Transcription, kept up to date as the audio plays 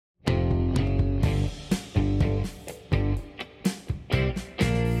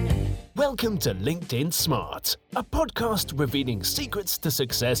Welcome to LinkedIn Smart, a podcast revealing secrets to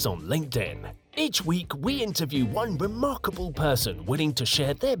success on LinkedIn. Each week, we interview one remarkable person willing to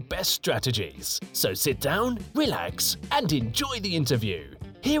share their best strategies. So sit down, relax, and enjoy the interview.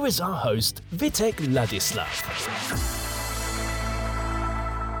 Here is our host, Vitek Ladislav.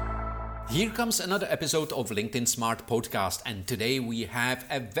 Here comes another episode of LinkedIn Smart Podcast, and today we have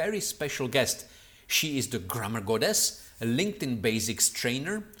a very special guest. She is the Grammar Goddess, a LinkedIn Basics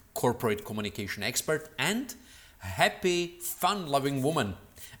trainer, corporate communication expert, and a happy, fun-loving woman.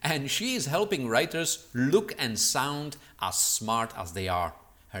 And she is helping writers look and sound as smart as they are.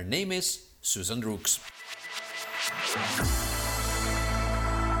 Her name is Susan Rooks.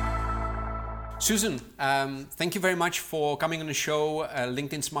 Susan, thank you very much for coming on the show,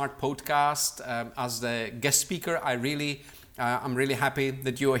 LinkedIn Smart Podcast. As the guest speaker, I'm really happy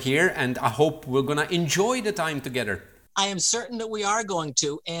that you are here, and I hope we're going to enjoy the time together. I am certain that we are going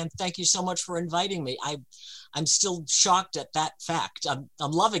to, and thank you so much for inviting me. I'm still shocked at that fact. I'm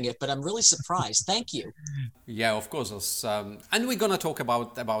loving it, but I'm really surprised. Thank you. Yeah, of course. And we're going to talk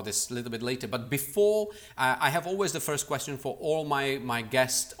about this a little bit later. But before, I have always the first question for all my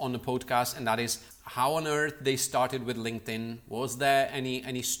guests on the podcast, and that is how on earth they started with LinkedIn. Was there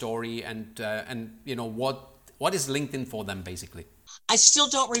any story, and you know what is LinkedIn for them basically? I still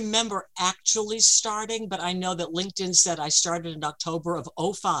don't remember actually starting, but I know that LinkedIn said I started in October of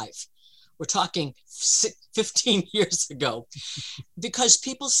 2005. We're talking 15 years ago, because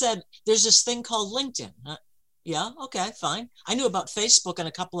people said there's this thing called LinkedIn. Yeah, okay, fine. I knew about Facebook and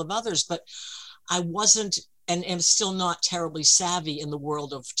a couple of others, but I wasn't and am still not terribly savvy in the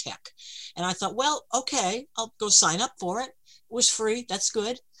world of tech. And I thought, well, okay, I'll go sign up for it. It was free. That's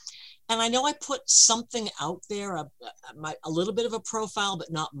good. And I know I put something out there, a little bit of a profile, but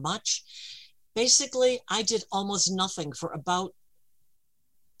not much. Basically, I did almost nothing for about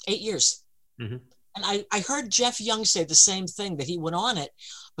 8 years. Mm-hmm. And I heard Jeff Young say the same thing, that he went on it,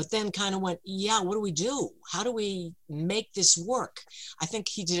 but then kind of went, yeah, what do we do? How do we make this work? I think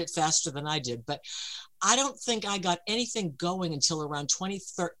he did it faster than I did, but I don't think I got anything going until around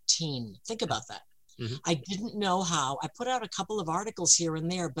 2013. Think about that. Mm-hmm. I didn't know how. I put out a couple of articles here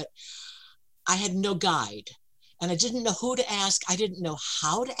and there, but I had no guide, and I didn't know who to ask. I didn't know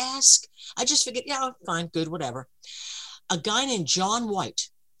how to ask. I just figured, yeah, fine, good, whatever. A guy named John White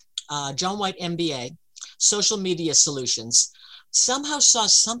MBA, Social Media Solutions, somehow saw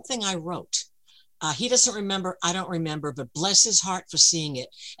something I wrote. He doesn't remember, I don't remember, but bless his heart for seeing it.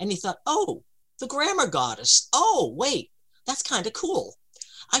 And he thought, oh, the Grammar Goddess. Oh, wait, that's kind of cool.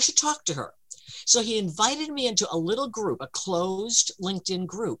 I should talk to her. So he invited me into a little group, a closed LinkedIn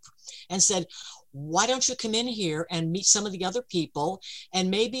group, and said, why don't you come in here and meet some of the other people, and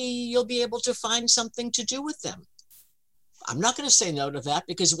maybe you'll be able to find something to do with them. I'm not going to say no to that,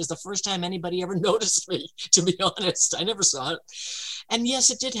 because it was the first time anybody ever noticed me, to be honest. I never saw it. And yes,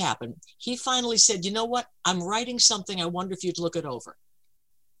 it did happen. He finally said, you know what? I'm writing something. I wonder if you'd look it over.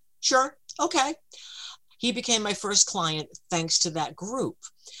 Sure. Okay. He became my first client thanks to that group.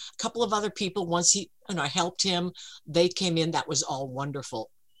 A couple of other people, once I helped him, they came in. That was all wonderful.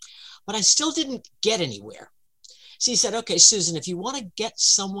 But I still didn't get anywhere. So he said, okay, Susan, if you want to get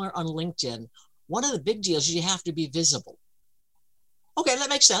somewhere on LinkedIn, one of the big deals is you have to be visible. Okay, that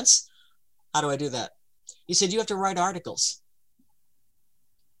makes sense. How do I do that? He said, you have to write articles.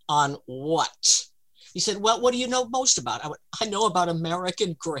 On what? He said, well, what do you know most about? I know about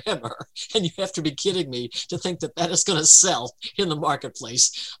American grammar. And you have to be kidding me to think that is going to sell in the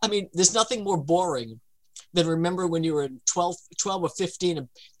marketplace. I mean, there's nothing more boring than remember when you were 12 or 15 and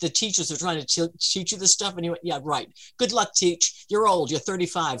the teachers are trying to teach you this stuff. And you went, yeah, right. Good luck, teach. You're old. You're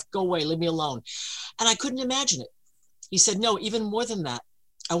 35. Go away. Leave me alone. And I couldn't imagine it. He said, no, even more than that.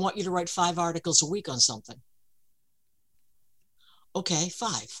 I want you to write 5 articles a week on something. Okay,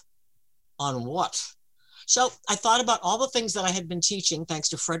 5. On what? So I thought about all the things that I had been teaching thanks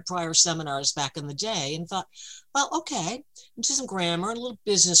to Fred Pryor seminars back in the day, and thought, well, okay, into some grammar and a little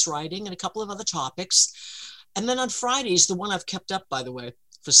business writing and a couple of other topics. And then on Fridays, the one I've kept up, by the way,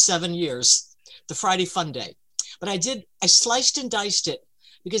 for 7 years, the Friday Fun Day. But I sliced and diced it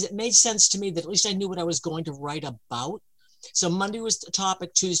because it made sense to me that at least I knew what I was going to write about. So Monday was the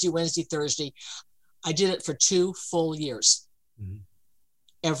topic, Tuesday, Wednesday, Thursday. I did it for 2 full years. Mm-hmm.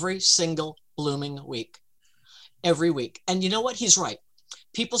 Every single blooming week. Every week. And you know what? He's right.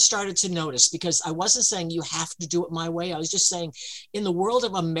 People started to notice, because I wasn't saying you have to do it my way. I was just saying in the world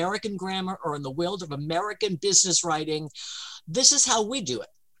of American grammar, or in the world of American business writing, this is how we do it.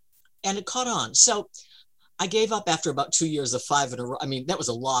 And it caught on. So I gave up after about 2 years of 5 in a row. I mean, that was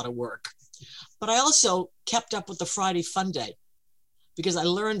a lot of work. But I also kept up with the Friday Fun Day, because I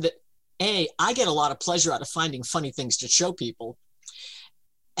learned that I get a lot of pleasure out of finding funny things to show people.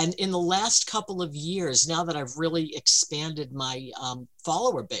 And in the last couple of years, now that I've really expanded my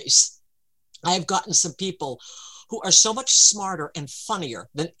follower base, I have gotten some people who are so much smarter and funnier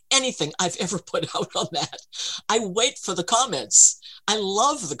than anything I've ever put out on that. I wait for the comments. I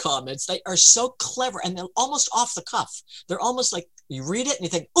love the comments. They are so clever and they're almost off the cuff. They're almost like you read it and you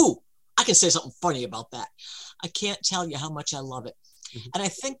think, ooh, I can say something funny about that. I can't tell you how much I love it. Mm-hmm. And I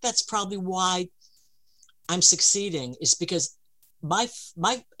think that's probably why I'm succeeding, is because my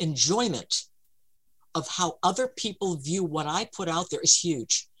enjoyment of how other people view what I put out there is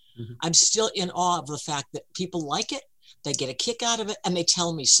huge. Mm-hmm. I'm still in awe of the fact that people like it, they get a kick out of it, and they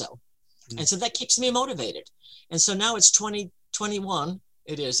tell me so. Mm-hmm. And so that keeps me motivated. And so now it's 2021.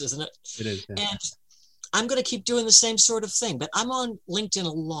 It is, isn't it? It is. Yeah. And I'm going to keep doing the same sort of thing, but I'm on LinkedIn a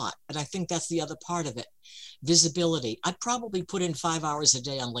lot. And I think that's the other part of it. Visibility. I probably put in 5 hours a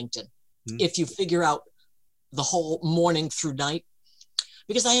day on LinkedIn. Mm-hmm. If you figure out the whole morning through night,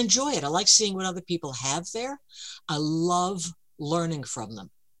 because I enjoy it. I like seeing what other people have there. I love learning from them.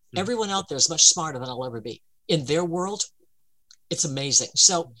 Mm-hmm. Everyone out there is much smarter than I'll ever be. In their world, it's amazing.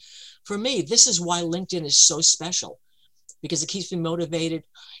 So for me, this is why LinkedIn is so special, because it keeps me motivated.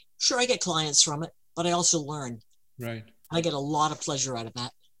 Sure, I get clients from it, but I also learn. Right. I get a lot of pleasure out of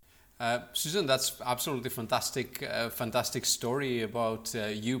that. Susan, that's absolutely fantastic story about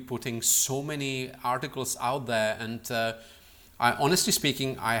you putting so many articles out there. And I, honestly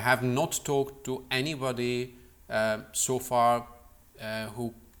speaking, I have not talked to anybody so far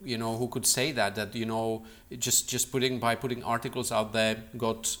who could say that just putting articles out there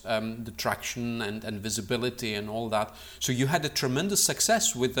got the traction and visibility and all that. So you had a tremendous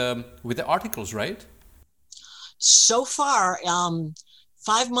success with the articles, right? So far,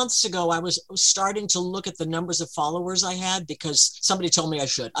 5 months ago, I was starting to look at the numbers of followers I had because somebody told me I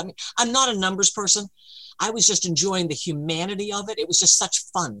should. I mean, I'm not a numbers person. I was just enjoying the humanity of it. It was just such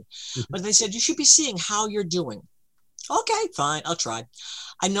fun. Mm-hmm. But they said, you should be seeing how you're doing. Okay, fine, I'll try.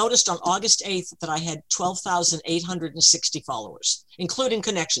 I noticed on August 8th that I had 12,860 followers, including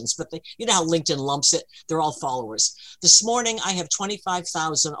connections. But you know how LinkedIn lumps it? They're all followers. This morning, I have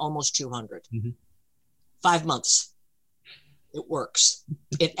 25,000, almost 200. Mm-hmm. 5 months. It works.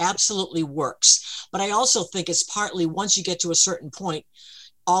 It absolutely works. But I also think it's partly once you get to a certain point,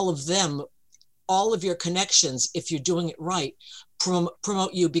 all of your connections, if you're doing it right,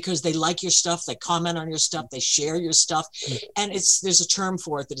 promote you because they like your stuff, they comment on your stuff, they share your stuff. And there's a term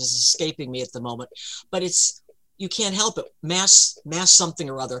for it that is escaping me at the moment, but you can't help it. Mass something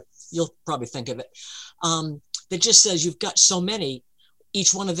or other. You'll probably think of it. That just says you've got so many,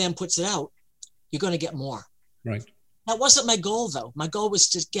 each one of them puts it out, you're going to get more. Right. That wasn't my goal, though. My goal was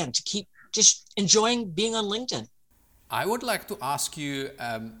to keep just enjoying being on LinkedIn. I would like to ask you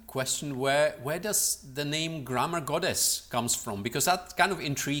a question. Where does the name Grammar Goddess comes from? Because that's kind of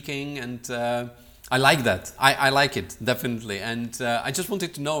intriguing, and I like that. I like it, definitely. And I just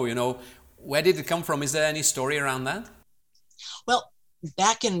wanted to know, where did it come from? Is there any story around that? Well,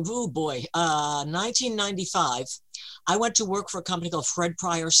 back in 1995, I went to work for a company called Fred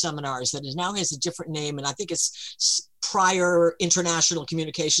Pryor Seminars that now has a different name, and I think it's Pryor International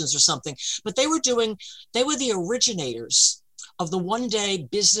Communications or something. But they were the originators of the one-day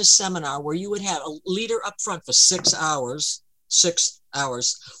business seminar where you would have a leader up front for 6 hours,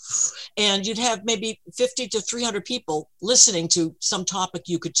 and you'd have maybe 50 to 300 people listening to some topic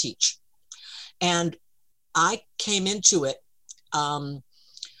you could teach. And I came into it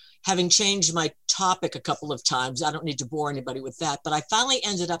having changed my topic a couple of times. I don't need to bore anybody with that, but I finally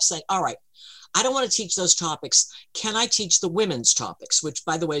ended up saying, all right, I don't want to teach those topics. Can I teach the women's topics, which,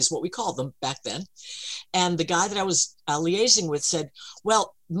 by the way, is what we called them back then? And the guy that I was liaising with said,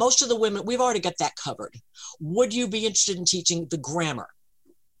 well, most of the women, we've already got that covered. Would you be interested in teaching the grammar?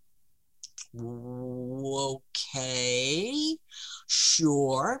 Okay,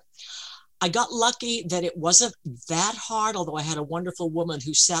 sure. I got lucky that it wasn't that hard, although I had a wonderful woman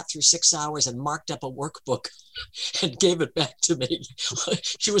who sat through 6 hours and marked up a workbook and gave it back to me.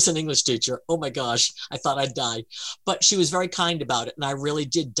 She was an English teacher. Oh my gosh, I thought I'd die. But she was very kind about it, and I really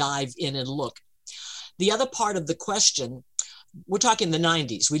did dive in and look. The other part of the question, we're talking the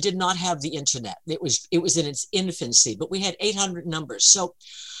 90s. We did not have the internet. It was in its infancy, but we had 800 numbers. So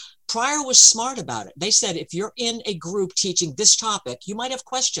Pryor was smart about it. They said, if you're in a group teaching this topic, you might have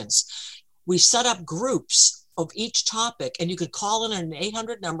questions. We set up groups of each topic, and you could call in an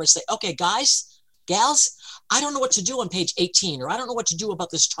 800 number and say, okay, guys, gals, I don't know what to do on page 18, or I don't know what to do about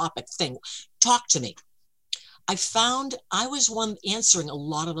this topic thing. Talk to me. I found I was one answering a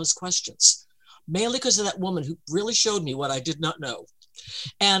lot of those questions, mainly because of that woman who really showed me what I did not know.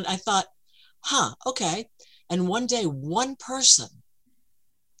 And I thought, okay. And one day, one person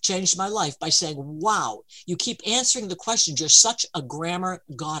changed my life by saying, wow, you keep answering the questions. You're such a grammar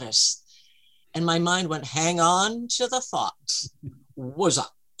goddess. And my mind went, hang on to the thought. What's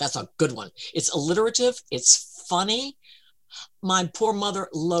up? That's a good one. It's alliterative. It's funny. My poor mother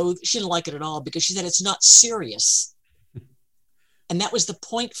she didn't like it at all because she said it's not serious. And that was the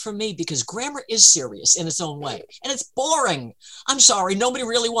point for me, because grammar is serious in its own way. And it's boring. I'm sorry. Nobody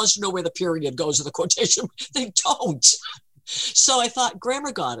really wants to know where the period goes or the quotation. They don't. So I thought,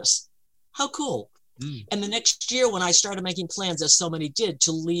 grammar goddess, how cool. And the next year, when I started making plans, as so many did,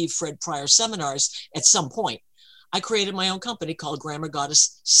 to leave Fred Pryor Seminars at some point, I created my own company called Grammar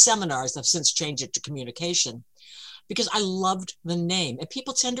Goddess Seminars. I've since changed it to communication because I loved the name. And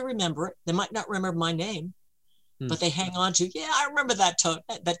people tend to remember it. They might not remember my name, but they hang on to, I remember that term.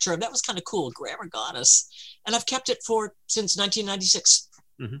 That was kind of cool, Grammar Goddess. And I've kept it since 1996.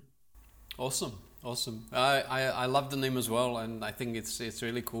 Mm-hmm. Awesome. I love the name as well, and I think it's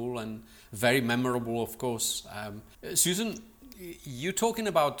really cool and very memorable, of course. Susan, you're talking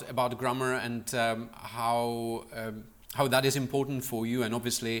about grammar and how that is important for you, and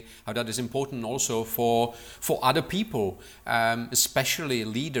obviously how that is important also for other people, especially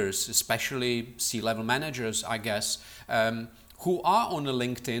leaders, especially C-level managers, I guess, who are on a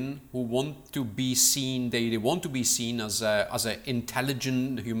LinkedIn, who want to be seen. They want to be seen as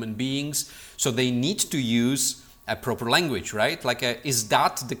intelligent human beings, so they need to use a proper language, right? Is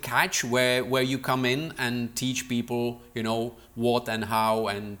that the catch where you come in and teach people, what and how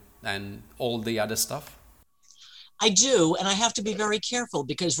and all the other stuff? I do, and I have to be very careful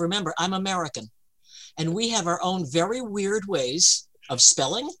because remember, I'm American, and we have our own very weird ways of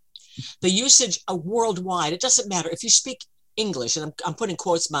spelling. The usage worldwide, it doesn't matter if you speak English, and I'm putting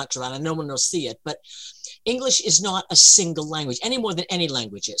quotes marks around, and no one will see it, but English is not a single language any more than any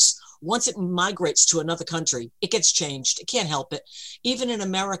language is. Once it migrates to another country, it gets changed. It can't help it. Even in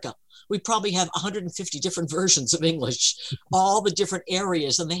America, we probably have 150 different versions of English, all the different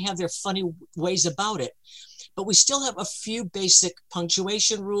areas, and they have their funny ways about it. But we still have a few basic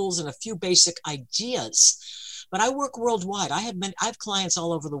punctuation rules and a few basic ideas. But I work worldwide. I have clients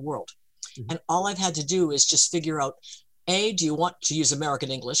all over the world. And all I've had to do is just figure out, A, do you want to use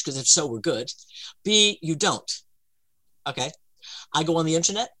American English? Because if so, we're good. B, you don't. Okay. I go on the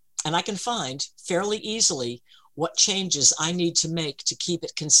internet and I can find fairly easily what changes I need to make to keep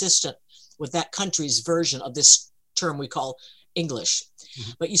it consistent with that country's version of this term we call English.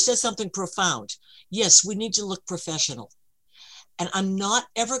 But you said something profound. Yes, we need to look professional. And I'm not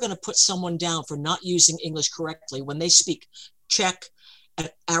ever going to put someone down for not using English correctly when they speak Czech and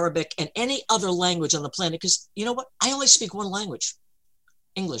Arabic and any other language on the planet. Because you know what? I only speak one language,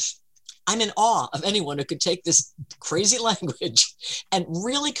 English. I'm in awe of anyone who could take this crazy language and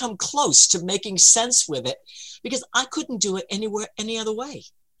really come close to making sense with it, because I couldn't do it any other way.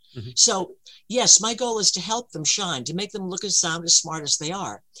 So yes, my goal is to help them shine, to make them look and sound as smart as they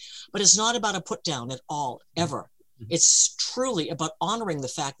are. But it's not about a put down at all, ever. It's truly about honoring the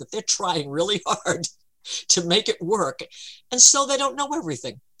fact that they're trying really hard to make it work. And so they don't know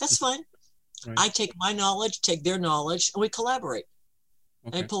everything. That's fine. Right. I take my knowledge, take their knowledge, and we collaborate.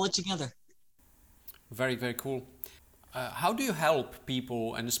 Okay. And I pull it together. Very, very cool. How do you help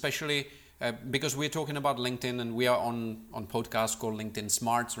people, and especially because we're talking about LinkedIn and we are on podcast called LinkedIn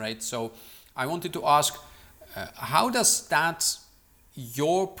Smarts, right? So I wanted to ask, how does that,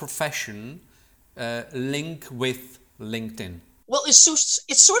 your profession, link with LinkedIn? Well, it's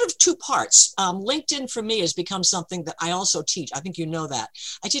sort of two parts. LinkedIn for me has become something that I also teach. I think you know that.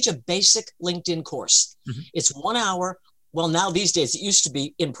 I teach a basic LinkedIn course. It's 1 hour. Well, now these days, it used to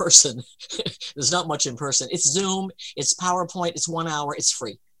be in person. There's not much in person. It's Zoom, it's PowerPoint, it's 1 hour, it's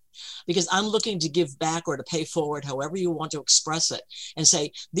free. Because I'm looking to give back or to pay forward, however you want to express it, and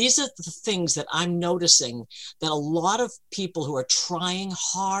say, these are the things that I'm noticing that a lot of people who are trying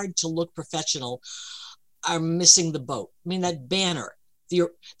hard to look professional are missing the boat. I mean, that banner,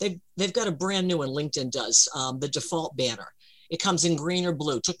 they've got a brand new one, LinkedIn does, the default banner. It comes in green or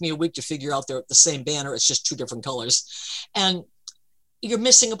blue. It took me a week to figure out they're the same banner. It's just two different colors. And you're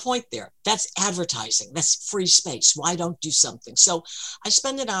missing a point there. That's advertising. That's free space. Why don't do something? So I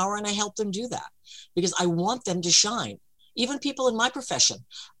spend an hour and I help them do that because I want them to shine. Even people in my profession,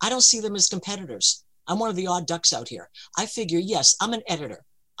 I don't see them as competitors. I'm one of the odd ducks out here. I figure, yes, I'm an editor.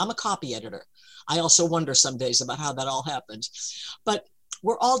 I'm a copy editor. I also wonder some days about how that all happened. But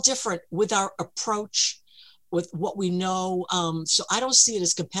we're all different with our approach, with what we know. So I don't see it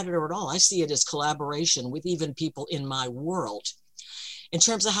as competitor at all. I see it as collaboration with even people in my world. In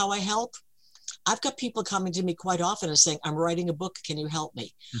terms of how I help, I've got people coming to me quite often and saying, I'm writing a book. Can you help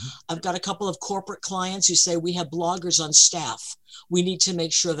me? Mm-hmm. I've got a couple of corporate clients who say, we have bloggers on staff. We need to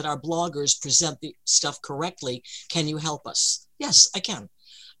make sure that our bloggers present the stuff correctly. Can you help us? Yes, I can.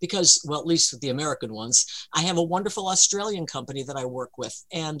 Because, well, at least with the American ones, I have a wonderful Australian company that I work with.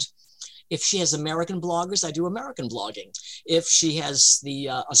 And if she has American bloggers, I do American blogging. If she has the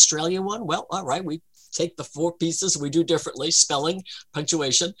Australia one, well, all right, we take the 4 pieces we do differently, spelling,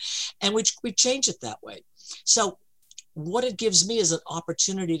 punctuation, and we change it that way. So what it gives me is an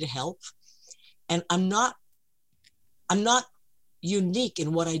opportunity to help. And I'm not unique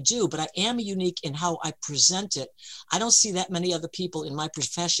in what I do, but I am unique in how I present it. I don't see that many other people in my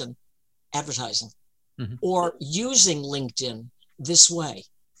profession advertising or using LinkedIn this way.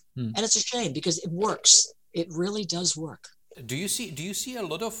 And it's a shame because it works. It really does work. Do you see a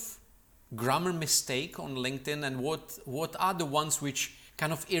lot of grammar mistake on LinkedIn, and what are the ones which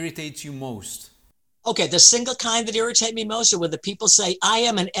kind of irritate you most? Okay, the single kind that irritate me most are when the people say, I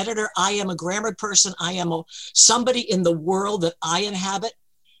am an editor, I am a grammar person, I am somebody in the world that I inhabit,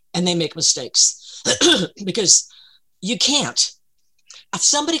 and they make mistakes. Because you can't. If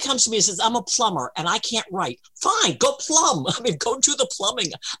somebody comes to me and says, I'm a plumber and I can't write, fine, go plumb. I mean, go do the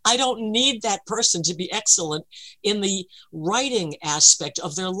plumbing. I don't need that person to be excellent in the writing aspect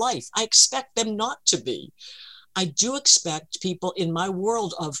of their life. I expect them not to be. I do expect people in my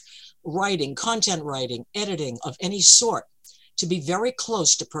world of writing, content writing, editing of any sort to be very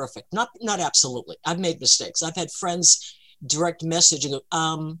close to perfect. Not absolutely. I've made mistakes. I've had friends direct message and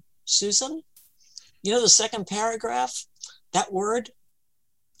go, Susan, you know the second paragraph, that word?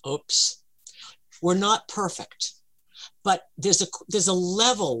 Oops. We're not perfect, but there's a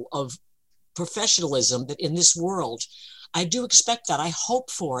level of professionalism that in this world, I do expect that. I hope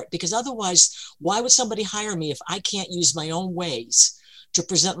for it, because otherwise, why would somebody hire me if I can't use my own ways to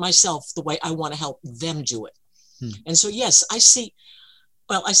present myself the way I want to help them do it? And so, yes, I see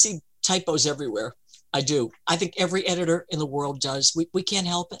typos everywhere. I do. I think every editor in the world does. We can't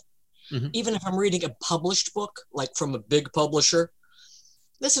help it. Even if I'm reading a published book, like from a big publisher,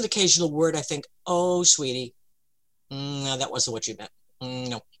 there's an occasional word I think, oh, sweetie, no, that wasn't what you meant.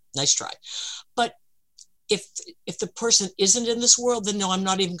 No, nice try. But if the person isn't in this world, then no, I'm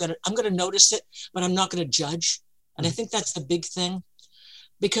going to notice it, but I'm not going to judge. And I think that's the big thing.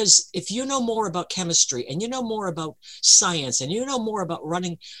 Because if you know more about chemistry and you know more about science and you know more about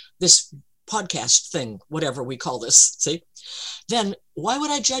running this podcast thing, whatever we call this, see, then why would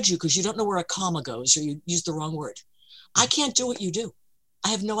I judge you because you don't know where a comma goes or you used the wrong word? I can't do what you do. I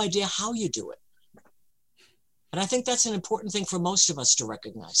have no idea how you do it. And I think that's an important thing for most of us to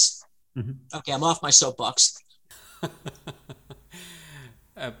recognize. Okay, I'm off my soapbox.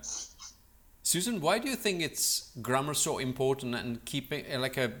 Susan, why do you think it's grammar so important and keeping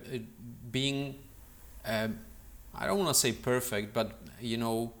being, I don't want to say perfect, but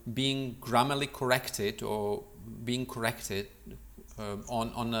being grammarly corrected or being corrected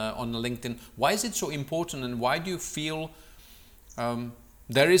on LinkedIn? Why is it so important, and why do you feel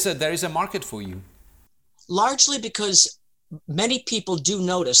there is a market for you? Largely because many people do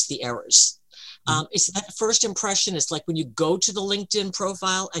notice the errors. It's that first impression. It's like when you go to the LinkedIn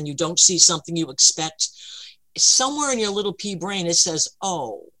profile and you don't see something you expect, somewhere in your little pea brain, it says,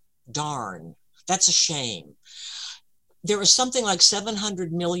 oh, darn, that's a shame. There are something like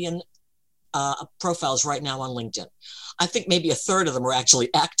 700 million profiles right now on LinkedIn. I think maybe a third of them are actually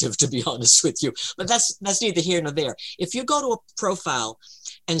active, to be honest with you, but that's neither here nor there. If you go to a profile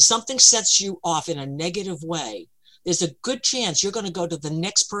and something sets you off in a negative way, there's a good chance you're going to go to the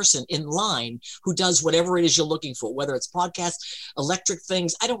next person in line who does whatever it is you're looking for, whether it's podcasts, electric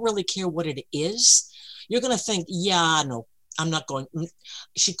things. I don't really care what it is. You're going to think, yeah, no, I'm not going.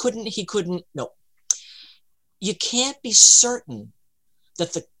 She couldn't, he couldn't. No. You can't be certain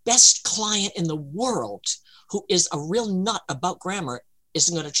that the best client in the world who is a real nut about grammar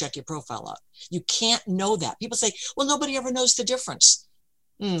isn't going to check your profile out. You can't know that. People say, well, nobody ever knows the difference.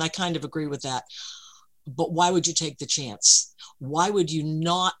 I kind of agree with that. But why would you take the chance? Why would you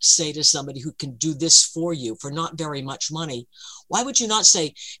not say to somebody who can do this for you for not very much money? Why would you not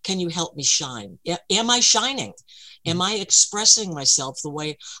say, can you help me shine? Am I shining? Am I expressing myself the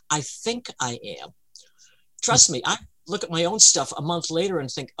way I think I am? Trust me, I look at my own stuff a month later and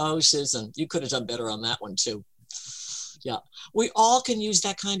think, oh, Susan, you could have done better on that one too. Yeah, we all can use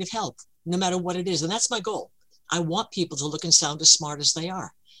that kind of help, no matter what it is. And that's my goal. I want people to look and sound as smart as they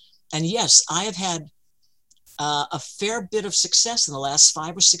are. And yes, I have had a fair bit of success in the last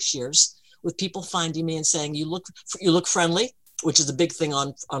 5 or 6 years with people finding me and saying, you look friendly, which is a big thing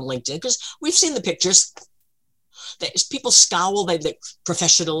on LinkedIn, because we've seen the pictures. People scowl, they look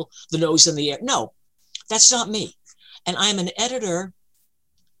professional, the nose in the air. No, that's not me. And I'm an editor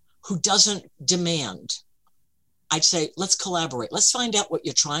who doesn't demand. I'd say, let's collaborate. Let's find out what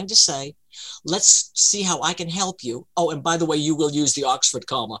you're trying to say. Let's see how I can help you. Oh, and by the way, you will use the Oxford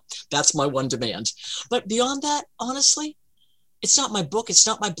comma. That's my one demand. But beyond that, honestly, it's not my book. It's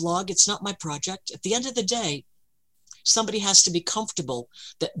not my blog. It's not my project. At the end of the day, somebody has to be comfortable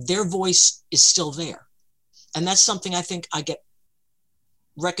that their voice is still there. And that's something I think I get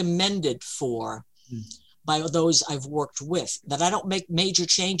recommended for by those I've worked with, that I don't make major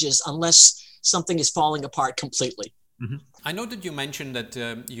changes unless something is falling apart completely. Mm-hmm. I know that you mentioned that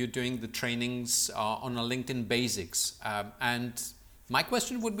you're doing the trainings on a LinkedIn basics. And my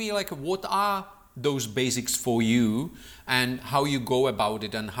question would be like, what are those basics for you and how you go about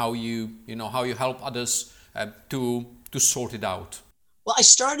it and how you help others to sort it out? Well, I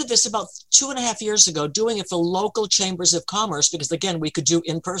started this about 2.5 years ago, doing it for local chambers of commerce, because again, we could do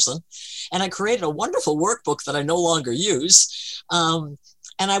in person. And I created a wonderful workbook that I no longer use.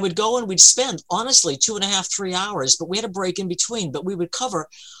 And I would go and we'd spend, honestly, 2.5, 3 hours, but we had a break in between, but we would cover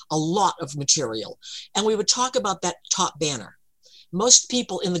a lot of material. And we would talk about that top banner. Most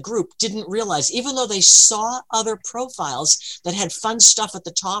people in the group didn't realize, even though they saw other profiles that had fun stuff at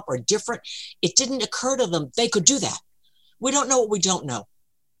the top or different, it didn't occur to them they could do that. We don't know what we don't know.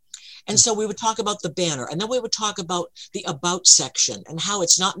 And so we would talk about the banner, and then we would talk about the about section and how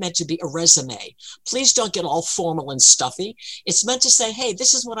it's not meant to be a resume. Please don't get all formal and stuffy. It's meant to say, hey,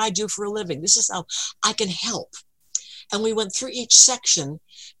 this is what I do for a living. This is how I can help. And we went through each section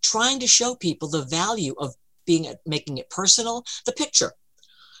trying to show people the value of making it personal. The picture.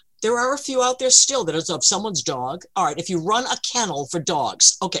 There are a few out there still that is of someone's dog. All right, if you run a kennel for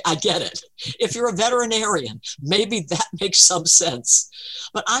dogs, okay, I get it. If you're a veterinarian, maybe that makes some sense.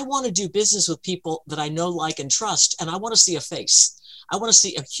 But I want to do business with people that I know, like, and trust, and I want to see a face. I want to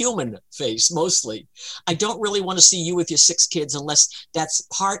see a human face, mostly. I don't really want to see you with your 6 kids unless that's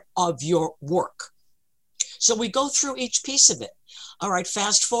part of your work. So we go through each piece of it. All right,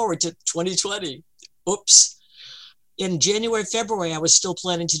 fast forward to 2020. Oops. In January, February, I was still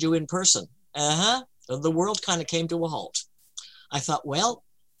planning to do in person. The world kind of came to a halt. I thought, well,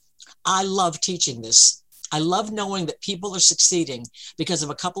 I love teaching this. I love knowing that people are succeeding because of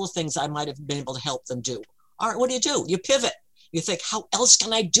a couple of things I might have been able to help them do. All right, what do? You pivot. You think, how else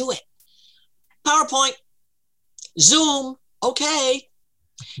can I do it? PowerPoint, Zoom, okay.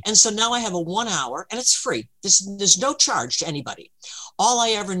 And so now I have a 1 hour, and it's free. There's no charge to anybody. All I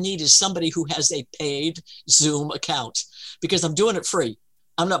ever need is somebody who has a paid Zoom account, because I'm doing it free.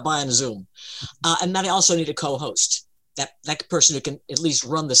 I'm not buying a Zoom. And then I also need a co-host, that person who can at least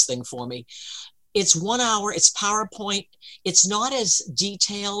run this thing for me. It's 1 hour. It's PowerPoint. It's not as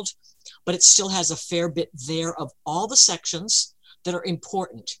detailed, but it still has a fair bit there of all the sections that are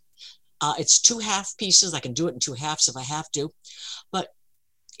important. It's 2 half pieces. I can do it in 2 halves if I have to, but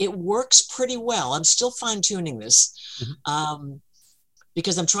it works pretty well. I'm still fine-tuning this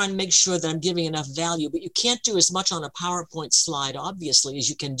because I'm trying to make sure that I'm giving enough value, but you can't do as much on a PowerPoint slide, obviously, as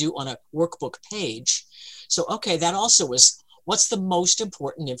you can do on a workbook page. So, okay, that also is, what's the most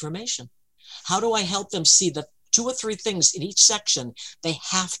important information? How do I help them see the 2 or 3 things in each section they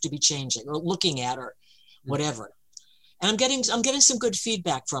have to be changing or looking at or whatever? And I'm getting some good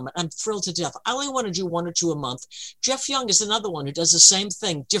feedback from it. I'm thrilled to death. I only want to do 1 or 2 a month. Jeff Young is another one who does the same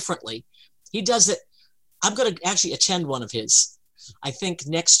thing differently. He does it. I'm going to actually attend one of his. I think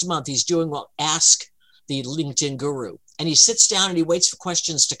next month he's doing Ask the LinkedIn Guru. And he sits down and he waits for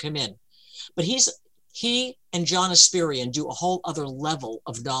questions to come in. But he and John Aspirian do a whole other level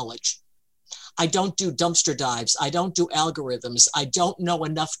of knowledge. I don't do dumpster dives. I don't do algorithms. I don't know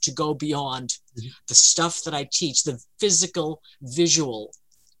enough to go beyond the stuff that I teach, the physical, visual.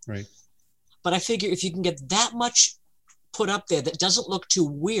 Right. But I figure if you can get that much put up there that doesn't look too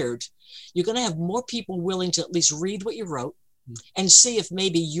weird, you're going to have more people willing to at least read what you wrote and see if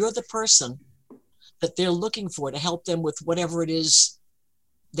maybe you're the person that they're looking for to help them with whatever it is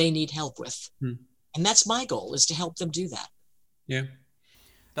they need help with. And that's my goal, is to help them do that. Yeah.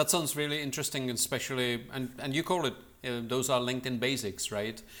 That sounds really interesting, especially, and you call it, those are LinkedIn basics,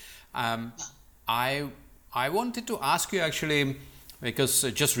 right? I wanted to ask you actually, because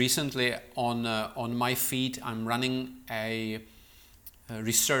just recently on my feed, I'm running a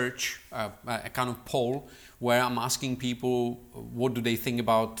research, a kind of poll where I'm asking people what do they think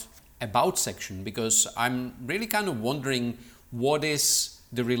about section, because I'm really kind of wondering what is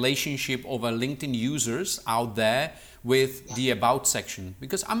the relationship of our LinkedIn users out there with the about section,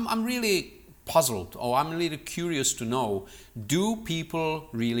 because I'm really puzzled, or I'm really curious to know, do people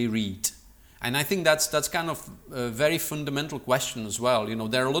really read? And I think that's kind of a very fundamental question as well. You know,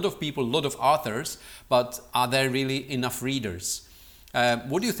 there are a lot of people, a lot of authors, but are there really enough readers?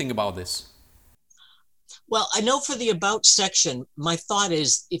 What do you think about this? Well, I know for the About section, my thought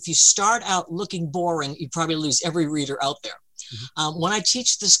is if you start out looking boring, you probably lose every reader out there. When I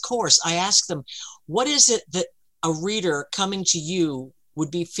teach this course, I ask them, what is it that a reader coming to you would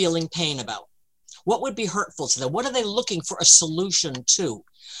be feeling pain about? What would be hurtful to them? What are they looking for a solution to?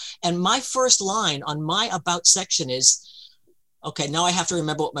 And my first line on my About section is, okay, now I have to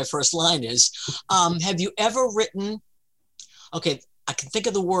remember what my first line is. Have you ever written, okay, I can think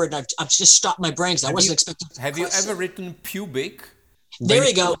of the word, and I've just stopped my brain because I wasn't expecting. Have you ever written pubic? There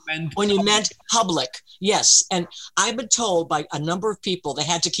you go. When you meant public. Yes. And I've been told by a number of people they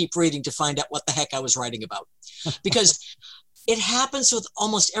had to keep reading to find out what the heck I was writing about. Because it happens with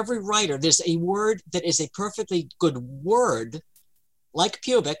almost every writer. There's a word that is a perfectly good word, like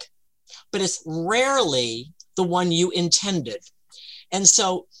pubic, but it's rarely the one you intended. And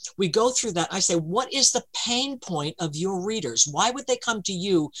so we go through that. I say, what is the pain point of your readers? Why would they come to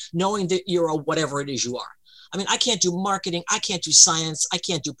you knowing that you're a whatever it is you are? I mean, I can't do marketing. I can't do science. I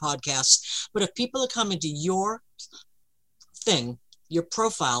can't do podcasts. But if people are coming to your thing, your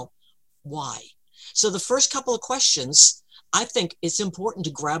profile, why? So the first couple of questions, I think it's important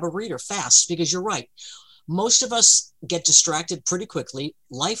to grab a reader fast, because you're right. Most of us get distracted pretty quickly.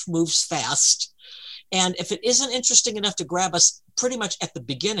 Life moves fast. And if it isn't interesting enough to grab us pretty much at the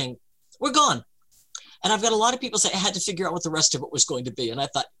beginning, we're gone. And I've got a lot of people say I had to figure out what the rest of it was going to be. And I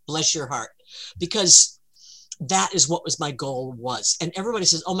thought, bless your heart, because that is what was my goal was. And everybody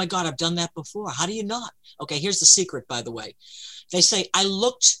says, oh my God, I've done that before. How do you not? Okay, here's the secret, by the way. They say, I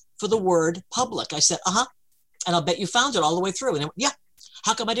looked for the word public. I said, and I'll bet you found it all the way through. And they went, yeah,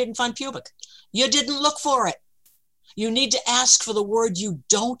 how come I didn't find pubic? You didn't look for it. You need to ask for the word you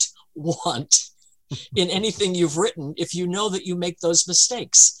don't want in anything you've written if you know that you make those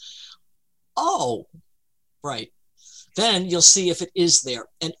mistakes. Oh, right. Then you'll see if it is there.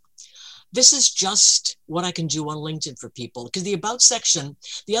 And this is just what I can do on LinkedIn for people, because the About section,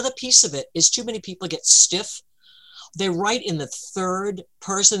 the other piece of it is too many people get stiff. They write in the third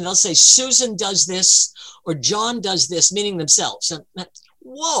person. They'll say, Susan does this, or John does this, meaning themselves. And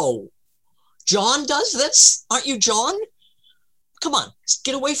whoa, John does this? Aren't you John? Come on,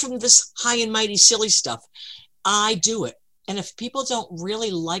 get away from this high and mighty silly stuff. I do it. And if people don't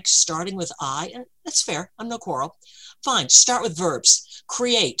really like starting with I, and that's fair, I'm no quarrel, fine, start with verbs.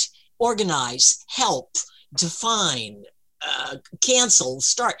 Create, organize, help, define, cancel,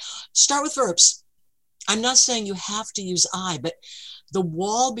 start with verbs. I'm not saying you have to use I, but the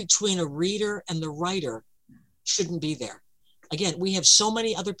wall between a reader and the writer shouldn't be there. Again, we have so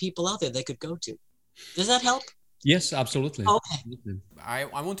many other people out there they could go to. Does that help? Yes, absolutely. Okay. Absolutely. I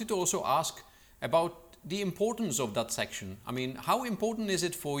wanted to also ask about the importance of that section. I mean, how important is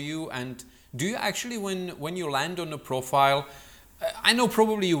it for you? And do you actually, when you land on a profile, I know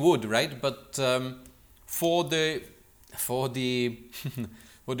probably you would, right? But for the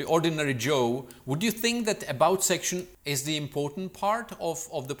for the ordinary Joe, would you think that About section is the important part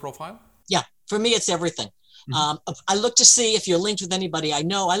of the profile? Yeah, for me, it's everything. I look to see if you're linked with anybody I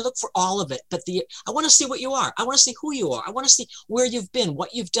know. I look for all of it, but I want to see what you are. I want to see who you are. I want to see where you've been,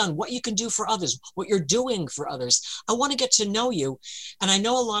 what you've done, what you can do for others, what you're doing for others. I want to get to know you. And I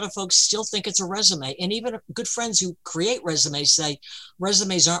know a lot of folks still think it's a resume. And even good friends who create resumes say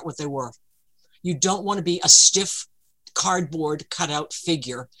resumes aren't what they were. You don't want to be a stiff cardboard cutout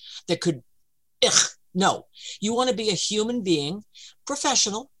figure that could, no. You want to be a human being,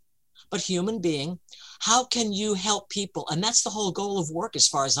 professional, but human being. How can you help people? And that's the whole goal of work, as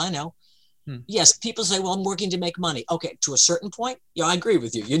far as I know. Yes, people say, well, I'm working to make money. Okay, to a certain point, yeah, I agree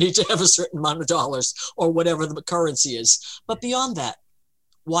with you. You need to have a certain amount of dollars or whatever the currency is. But beyond that,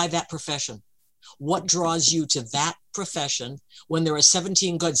 why that profession? What draws you to that profession when there are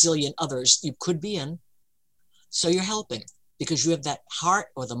 17 godzillion others you could be in? So you're helping because you have that heart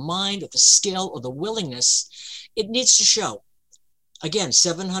or the mind or the skill or the willingness. It needs to show. Again,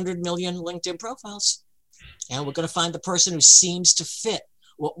 700 million LinkedIn profiles. And we're going to find the person who seems to fit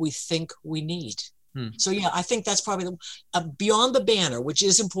what we think we need. So yeah, I think that's probably beyond the banner, which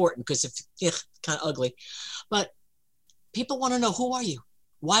is important because it's kind of ugly. But people want to know, who are you?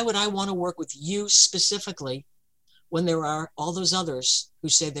 Why would I want to work with you specifically when there are all those others who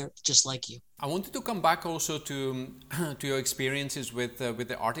say they're just like you? I wanted to come back also to your experiences with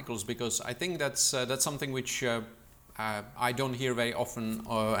the articles, because I think that's something which I don't hear very often,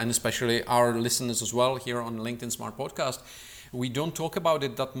 and especially our listeners as well here on LinkedIn Smart Podcast. We don't talk about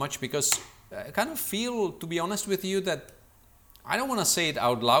it that much because I kind of feel, to be honest with you, that I don't want to say it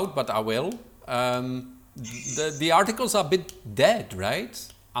out loud, but I will. the articles are a bit dead, right?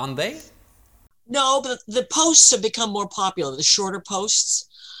 Aren't they? No, but the posts have become more popular, the shorter posts.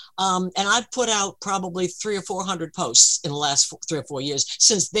 And I've put out probably 300 or 400 posts in the last 3 or 4 years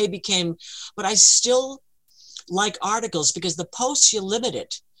since they became, but I still like articles because the posts, you limit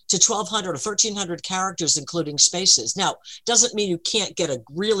it to 1,200 or 1,300 characters, including spaces. Now, doesn't mean you can't get a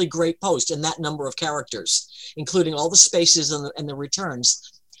really great post in that number of characters, including all the spaces and the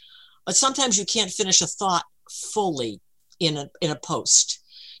returns. But sometimes you can't finish a thought fully in a post.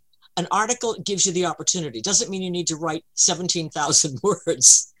 An article gives you the opportunity. Doesn't mean you need to write 17,000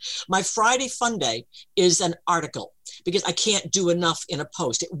 words. My Friday Fun Day is an article because I can't do enough in a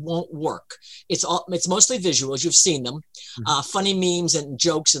post. It won't work. It's mostly visuals. You've seen them, funny memes and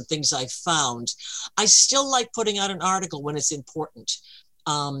jokes and things I've found. I still like putting out an article when it's important.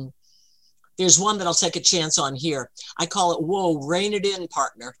 There's one that I'll take a chance on here. I call it, "Whoa, rein it in,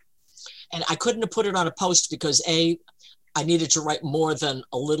 partner." And I couldn't have put it on a post because I needed to write more than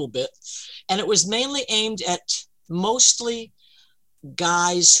a little bit. And it was mainly aimed at mostly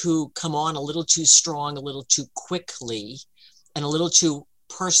guys who come on a little too strong, a little too quickly, and a little too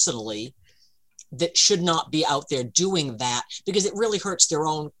personally, that should not be out there doing that because it really hurts their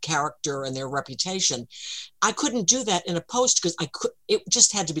own character and their reputation. I couldn't do that in a post because it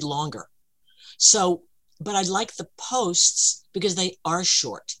just had to be longer. So, but I like the posts because they are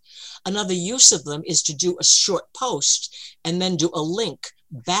short. Another use of them is to do a short post and then do a link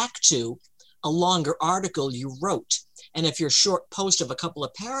back to a longer article you wrote. And if your short post of a couple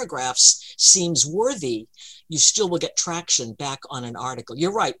of paragraphs seems worthy, you still will get traction back on an article.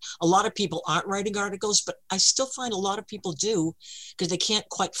 You're right. A lot of people aren't writing articles, but I still find a lot of people do because they can't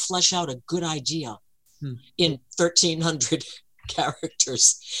quite flesh out a good idea in 1,300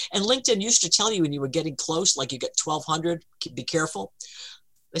 characters. And LinkedIn used to tell you when you were getting close, like you get 1,200, be careful.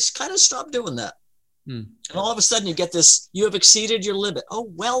 They kind of stopped doing that. And all of a sudden you get this, you have exceeded your limit.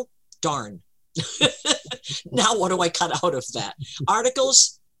 Oh, well, darn. Now what do I cut out of that?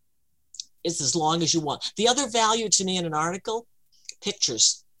 Articles is as long as you want. The other value to me in an article,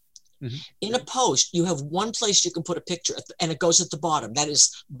 pictures. In a post, you have one place you can put a picture and it goes at the bottom. That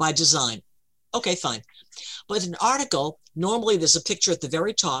is by design. Okay, fine. But an article, normally there's a picture at the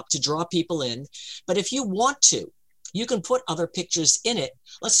very top to draw people in. But if you want to, you can put other pictures in it.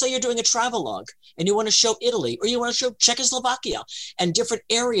 Let's say you're doing a travelogue and you want to show Italy or you want to show Czechoslovakia and different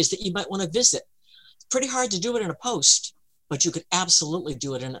areas that you might want to visit. It's pretty hard to do it in a post, but you could absolutely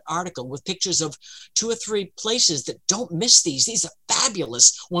do it in an article with pictures of 2 or 3 places that don't miss these. These are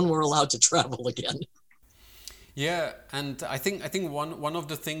fabulous when we're allowed to travel again. Yeah, and I think one of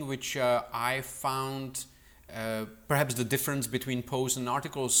the things which I found perhaps the difference between posts and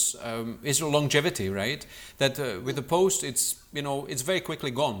articles is longevity, right? That with a post, it's very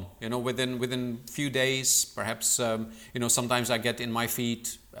quickly gone. Within few days, perhaps sometimes I get in my feed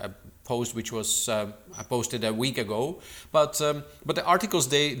a post which was I posted a week ago, but the articles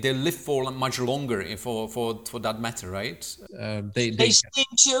they live for much longer for that matter, right? They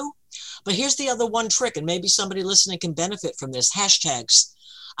seem to. But here's the other one trick, and maybe somebody listening can benefit from this: hashtags.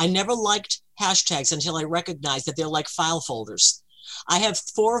 I never liked hashtags until I recognized that they're like file folders. I have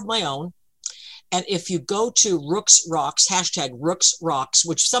 4 of my own. And if you go to Rooks Rocks, hashtag Rooks Rocks,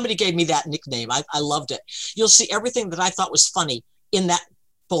 which somebody gave me that nickname, I loved it. You'll see everything that I thought was funny in that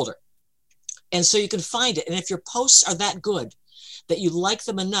folder. And so you can find it. And if your posts are that good, that you like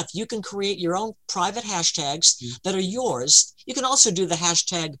them enough, you can create your own private hashtags that are yours. You can also do the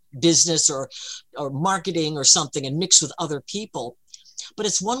hashtag business or marketing or something and mix with other people. But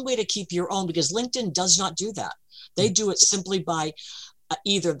it's one way to keep your own because LinkedIn does not do that. They do it simply by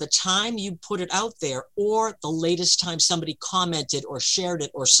either the time you put it out there or the latest time somebody commented or shared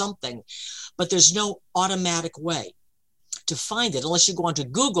it or something. But there's no automatic way to find it unless you go onto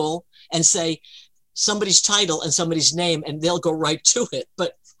Google and say somebody's title and somebody's name and they'll go right to it.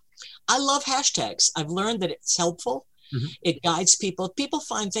 But I love hashtags. I've learned that it's helpful. It guides people. People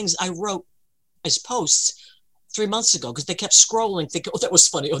find things I wrote as posts 3 months ago because they kept scrolling thinking, oh, that was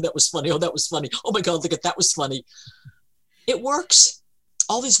funny. Oh, that was funny. Oh, that was funny. Oh my God, look at that was funny. It works.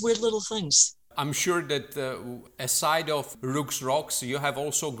 All these weird little things. I'm sure that aside of Rooks Rocks, you have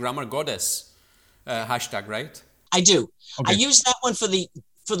also Grammar Goddess hashtag, right? I do. Okay. I use that one for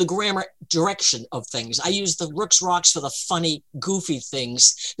the grammar direction of things. I use the Rooks Rocks for the funny, goofy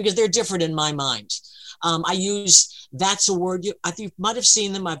things because they're different in my mind. I use That's a Word. I think you might have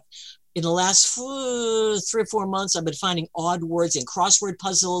seen them. In the last 3 or 4 months, I've been finding odd words in crossword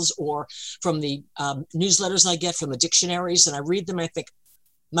puzzles or from the newsletters I get from the dictionaries, and I read them and I think,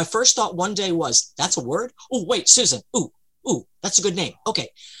 my first thought one day was, that's a word? Oh, wait, Susan. Ooh, that's a good name. Okay.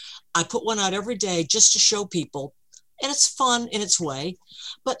 I put one out every day just to show people, and it's fun in its way.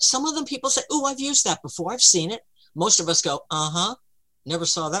 But some of them people say, oh, I've used that before. I've seen it. Most of us go, never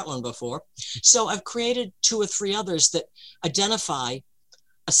saw that one before. So I've created 2 or 3 others that identify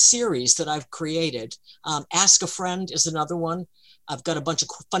a series that I've created. Ask a Friend is another one. I've got a bunch of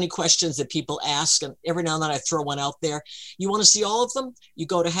funny questions that people ask, and every now and then I throw one out there. You want to see all of them? You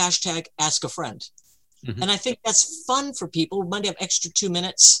go to hashtag Ask a Friend. Mm-hmm. And I think that's fun for people. We might have extra 2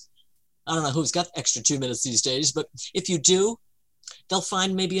 minutes. I don't know who's got extra 2 minutes these days, but if you do, they'll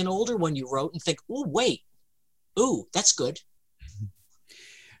find maybe an older one you wrote and think, oh, wait, ooh, that's good.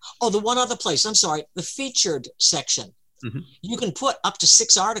 Oh, the one other place, I'm sorry, the featured section. Mm-hmm. You can put up to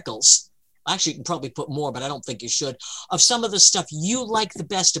 6 articles. Actually, you can probably put more, but I don't think you should, of some of the stuff you like the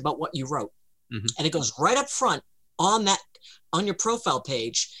best about what you wrote. Mm-hmm. And it goes right up front on your profile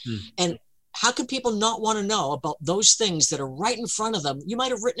page. Mm-hmm. And how can people not want to know about those things that are right in front of them? You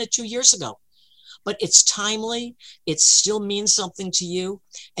might have written it 2 years ago, but it's timely. It still means something to you.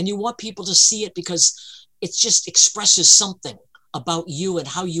 And you want people to see it because it just expresses something about you and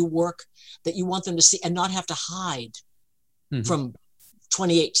how you work that you want them to see and not have to hide from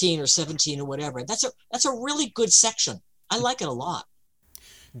 2018 or 17 or whatever. That's a really good section. I like it a lot.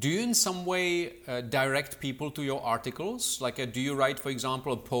 Do you in some way direct people to your articles? Like, do you write, for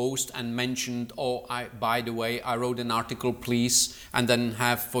example, a post and mention, by the way, I wrote an article, please, and then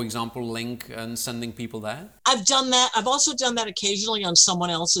have, for example, link and sending people there? I've done that. I've also done that occasionally on someone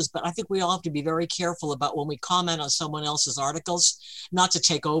else's, but I think we all have to be very careful about when we comment on someone else's articles, not to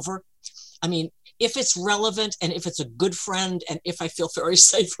take over. I mean, if it's relevant and if it's a good friend and if I feel very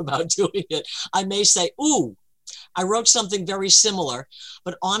safe about doing it, I may say, ooh, I wrote something very similar,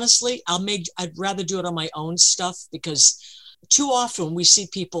 but honestly, I'd rather do it on my own stuff because too often we see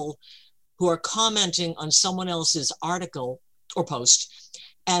people who are commenting on someone else's article or post,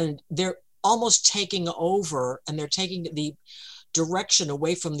 and they're almost taking over and they're taking the direction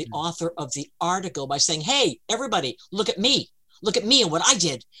away from the author of the article by saying, hey, everybody, look at me and what I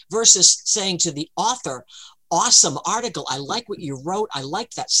did, versus saying to the author, awesome article. I like what you wrote. I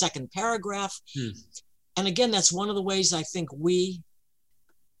liked that second paragraph. And again, that's one of the ways I think we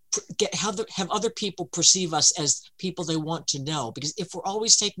have other people perceive us as people they want to know. Because if we're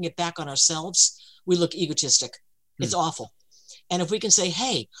always taking it back on ourselves, we look egotistic. It's awful. And if we can say,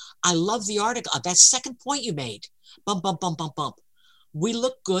 hey, I love the article, that second point you made, bump, bump, bump, bump, bump. We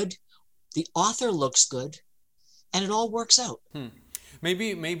look good. The author looks good. And it all works out.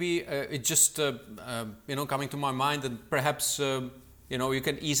 Maybe it just, coming to my mind that perhaps... you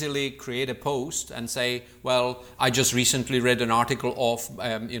can easily create a post and say, well, I just recently read an article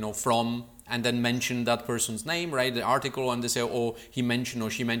from, and then mention that person's name, right? The article, and they say, oh, he mentioned or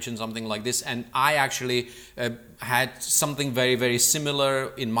she mentioned something like this. And I actually had something very, very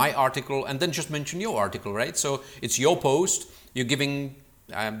similar in my article, and then just mention your article, right? So it's your post, you're giving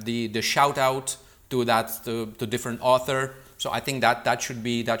the shout out to to different author. So I think that should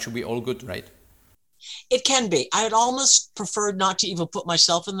be all good, right? It can be. I would almost prefer not to even put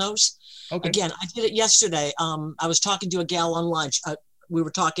myself in those. Okay. Again, I did it yesterday. I was talking to a gal on lunch. We were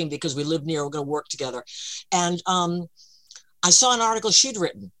talking because we live near, we're going to work together. And I saw an article she'd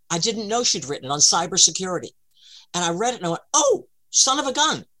written. I didn't know she'd written it on cybersecurity. And I read it and I went, oh, son of a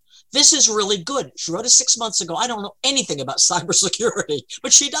gun. This is really good. She wrote it 6 months ago. I don't know anything about cybersecurity,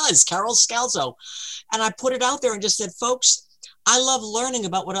 but she does, Carol Scalzo. And I put it out there and just said, folks, I love learning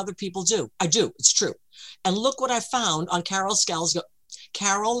about what other people do. I do. It's true. And look what I found on Carol Scalzo's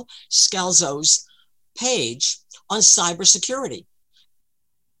page on cybersecurity.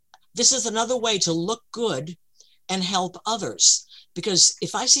 This is another way to look good and help others. Because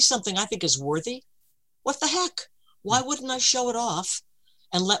if I see something I think is worthy, what the heck? Why wouldn't I show it off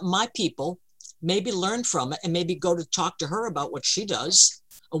and let my people maybe learn from it and maybe go to talk to her about what she does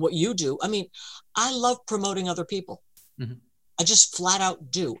or what you do? I mean, I love promoting other people. Mm-hmm. I just flat out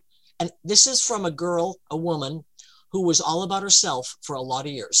do. And this is from a woman who was all about herself for a lot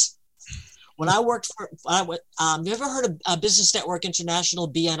of years. When I worked for, you ever heard of Business Network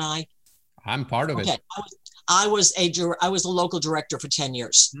International, BNI? I'm part of it. I was a local director for 10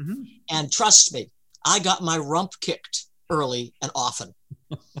 years. Mm-hmm. And trust me, I got my rump kicked early and often.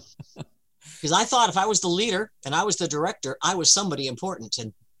 Because I thought if I was the leader and I was the director, I was somebody important.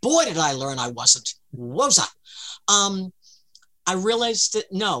 And boy, did I learn I wasn't. Woza. I realized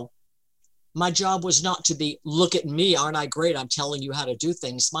that no, my job was not to be, look at me, aren't I great? I'm telling you how to do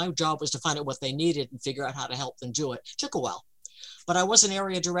things. My job was to find out what they needed and figure out how to help them do it. It took a while, but I was an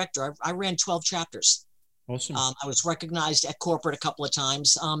area director. I ran 12 chapters. Awesome. I was recognized at corporate a couple of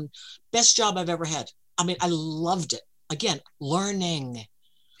times. Best job I've ever had. I mean, I loved it. Again, learning.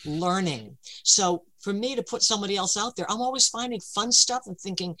 learning. So for me to put somebody else out there, I'm always finding fun stuff and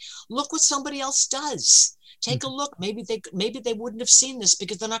thinking, look what somebody else does. Take a look. Maybe they wouldn't have seen this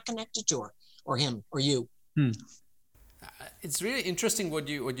because they're not connected to her or him or you. It's really interesting what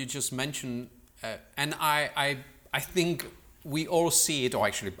you just mentioned, and I think we all see it, or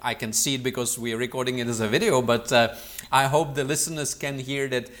actually I can see it because we are recording it as a video, but I hope the listeners can hear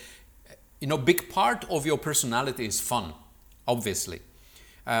that, big part of your personality is fun, obviously.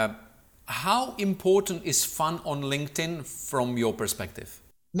 How important is fun on LinkedIn from your perspective?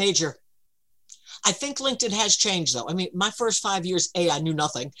 Major. I think LinkedIn has changed, though. I mean, my first 5 years, I knew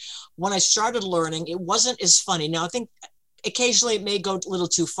nothing. When I started learning, it wasn't as funny. Now, I think occasionally it may go a little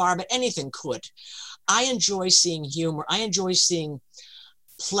too far, but anything could. I enjoy seeing humor. I enjoy seeing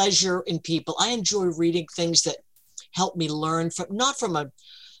pleasure in people. I enjoy reading things that help me learn, not from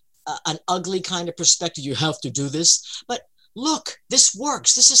an ugly kind of perspective, you have to do this, but look, this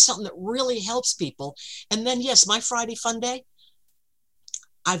works. This is something that really helps people. And then, yes, my Friday Fun Day,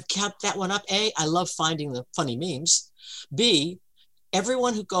 I've kept that one up. A, I love finding the funny memes. B,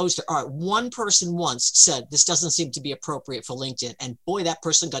 everyone who goes there, all right, one person once said, this doesn't seem to be appropriate for LinkedIn. And boy, that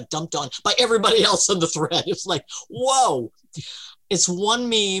person got dumped on by everybody else on the thread. It's like, whoa. It's one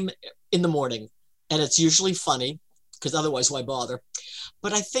meme in the morning, and it's usually funny, because otherwise, why bother?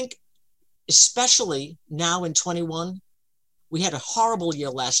 But I think, especially now in 21, we had a horrible year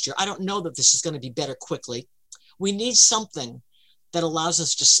last year. I don't know that this is going to be better quickly. We need something that allows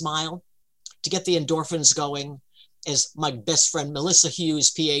us to smile, to get the endorphins going. As my best friend, Melissa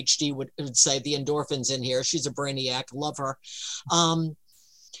Hughes, PhD, would say, the endorphins in here. She's a brainiac, love her.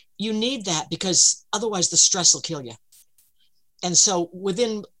 You need that because otherwise the stress will kill you. And so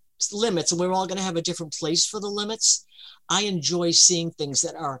within limits, and we're all going to have a different place for the limits, I enjoy seeing things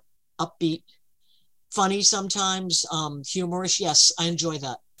that are upbeat, funny sometimes, humorous. Yes, I enjoy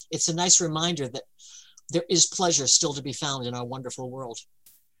that. It's a nice reminder that there is pleasure still to be found in our wonderful world,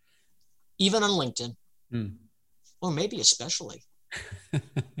 even on LinkedIn, or maybe especially. I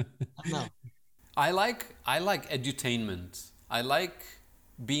don't know. I like edutainment. I like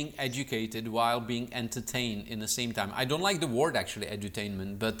being educated while being entertained in the same time. I don't like the word actually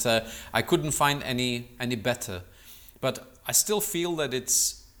edutainment, but I couldn't find any better. But I still feel that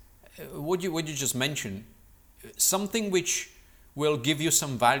it's what you just mentioned, something which will give you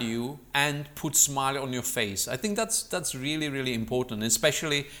some value and put smile on your face. I think that's really, really important,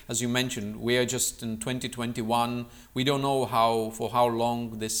 especially as you mentioned, we are just in 2021. We don't know for how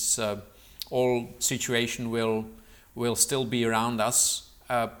long this whole situation will still be around us.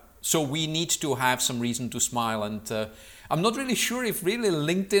 So we need to have some reason to smile. And I'm not really sure if really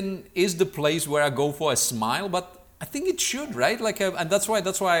LinkedIn is the place where I go for a smile, but I think it should, right? And that's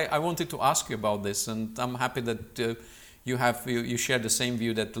why I wanted to ask you about this. And I'm happy that you share the same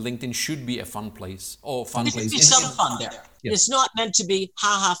view that LinkedIn should be a fun place or fun place. There should be some fun there. Yeah. It's not meant to be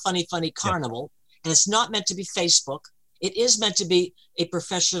funny carnival, and it's not meant to be Facebook. It is meant to be a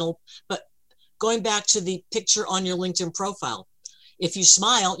professional. But going back to the picture on your LinkedIn profile, if you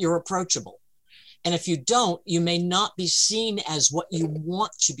smile, you're approachable. And if you don't, you may not be seen as what you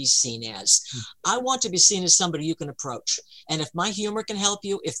want to be seen as. I want to be seen as somebody you can approach. And if my humor can help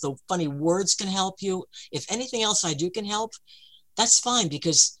you, if the funny words can help you, if anything else I do can help, that's fine.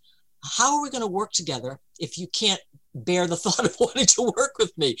 Because how are we going to work together if you can't bear the thought of wanting to work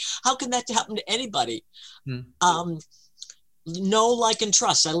with me? How can that happen to anybody? Know, like, and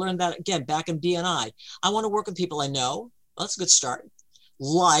trust. I learned that, again, back in BNI. I want to work with people I know. Well, that's a good start.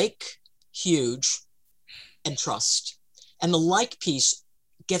 Like, huge, and trust. And the like piece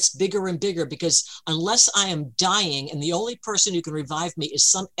gets bigger and bigger, because unless I am dying and the only person who can revive me is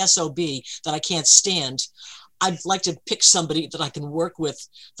some SOB that I can't stand, I'd like to pick somebody that I can work with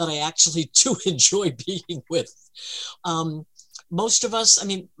that I actually do enjoy being with. Most of us, I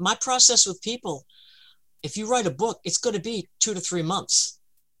mean, my process with people, if you write a book, it's going to be 2 to 3 months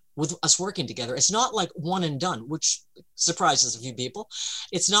with us working together. It's not like one and done, which surprises a few people.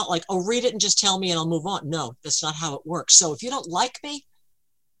 It's not like, oh, read it and just tell me and I'll move on. No, that's not how it works. So if you don't like me,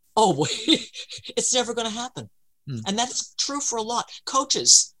 oh boy, it's never going to happen. And that's true for a lot.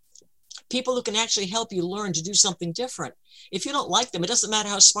 Coaches, people who can actually help you learn to do something different. If you don't like them, it doesn't matter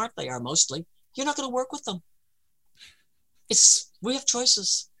how smart they are mostly, you're not going to work with them. We have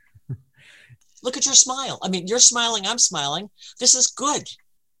choices. Look at your smile. I mean, you're smiling, I'm smiling. This is good.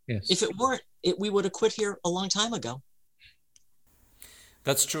 Yes. If it weren't, we would have quit here a long time ago.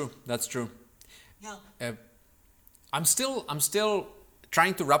 That's true. Yeah. I'm still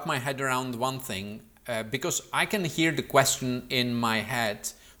trying to wrap my head around one thing, because I can hear the question in my head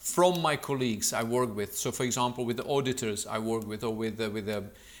from my colleagues I work with. So, for example, with the auditors I work with, or with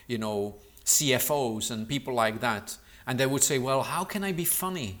CFOs and people like that. And they would say, well, how can I be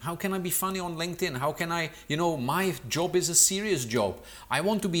funny? How can I be funny on LinkedIn? How can I, my job is a serious job. I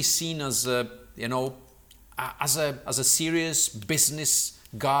want to be seen as as a serious business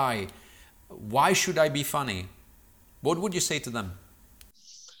guy. Why should I be funny? What would you say to them?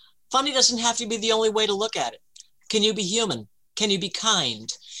 Funny doesn't have to be the only way to look at it. Can you be human? Can you be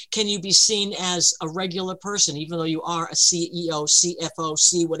kind? Can you be seen as a regular person, even though you are a CEO, CFO,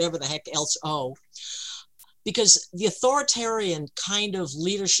 C, whatever the heck else O? Because the authoritarian kind of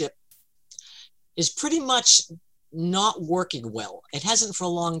leadership is pretty much not working well. It hasn't for a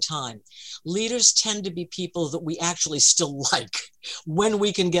long time. Leaders tend to be people that we actually still like when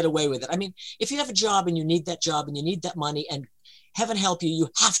we can get away with it. I mean, if you have a job and you need that job and you need that money and heaven help you, you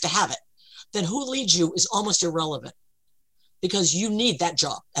have to have it, then who leads you is almost irrelevant because you need that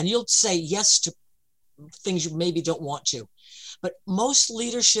job and you'll say yes to things you maybe don't want to. But most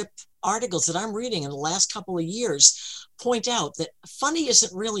leadership articles that I'm reading in the last couple of years point out that funny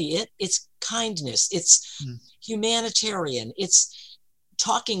isn't really it. It's kindness. It's humanitarian. It's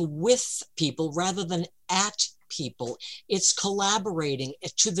talking with people rather than at people. It's collaborating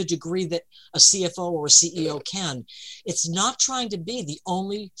to the degree that a CFO or a CEO can. It's not trying to be the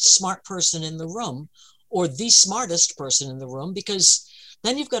only smart person in the room or the smartest person in the room, because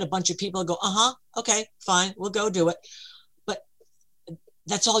then you've got a bunch of people who go, okay, fine, we'll go do it. But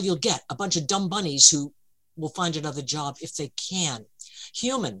that's all you'll get, a bunch of dumb bunnies who will find another job if they can.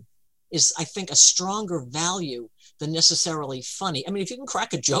 Human is, I think, a stronger value than necessarily funny. I mean, if you can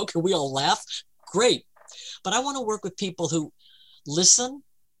crack a joke and we all laugh, great. But I want to work with people who listen,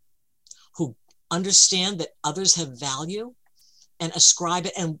 who understand that others have value and ascribe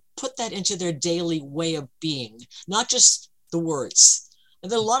it and put that into their daily way of being, not just the words.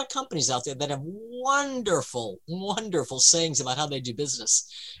 And there are a lot of companies out there that have wonderful, wonderful sayings about how they do business.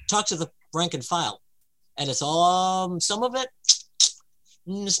 Talk to the rank and file. And it's all, some of it,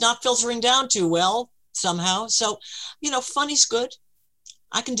 it's not filtering down too well somehow. So, funny's good.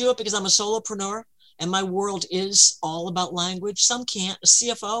 I can do it because I'm a solopreneur and my world is all about language. Some can't. A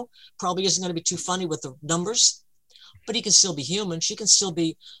CFO probably isn't going to be too funny with the numbers, but he can still be human. She can still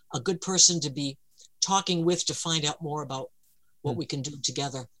be a good person to be talking with to find out more about what we can do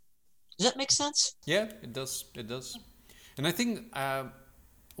together. Does that make sense? Yeah, it does. It does. And I think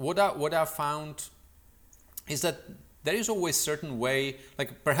what I found is that there is always certain way,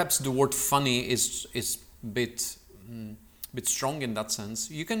 like perhaps the word funny is a bit strong in that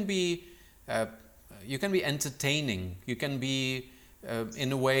sense. You can be entertaining. You can be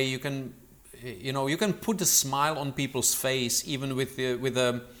in a way you can put a smile on people's face even with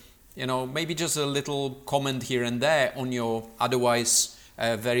a maybe just a little comment here and there on your otherwise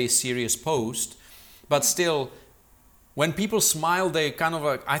very serious post, but still, when people smile, they kind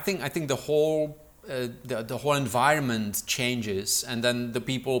of I think the whole environment changes, and then the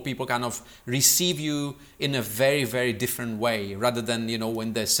people kind of receive you in a very, very different way, rather than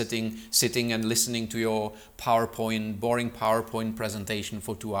when they're sitting and listening to your boring PowerPoint presentation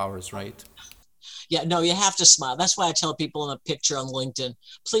for 2 hours, right? Yeah, no, you have to smile. That's why I tell people in a picture on LinkedIn,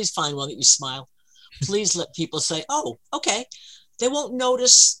 please find one that you smile. Please let people say, oh, okay. They won't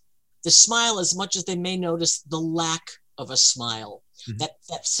notice the smile as much as they may notice the lack of a smile. Mm-hmm.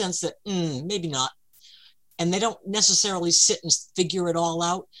 That sense that maybe not. And they don't necessarily sit and figure it all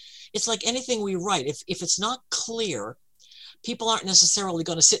out. It's like anything we write. If it's not clear, people aren't necessarily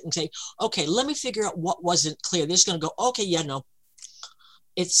going to sit and say, okay, let me figure out what wasn't clear. They're just going to go, okay, yeah, no.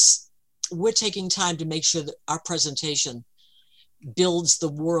 We're taking time to make sure that our presentation builds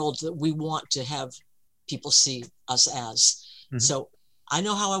the world that we want to have people see us as. Mm-hmm. So I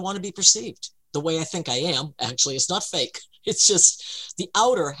know how I want to be perceived. The way I think I am, actually, it's not fake. It's just the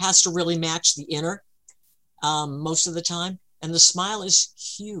outer has to really match the inner most of the time. And the smile is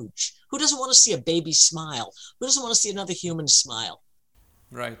huge. Who doesn't want to see a baby smile? Who doesn't want to see another human smile?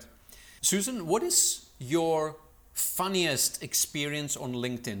 Right. Susan, what is your funniest experience on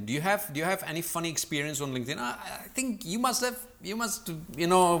LinkedIn? Do you have any funny experience on LinkedIn? I think you must have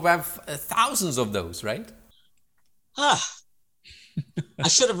thousands of those, right? I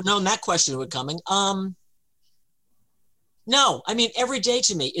should have known that question would coming. No, I mean, every day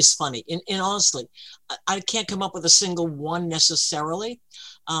to me is funny. And honestly, I can't come up with a single one necessarily.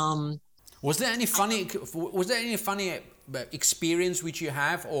 Was there any funny experience which you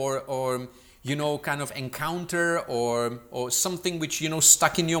have, or kind of encounter, or something which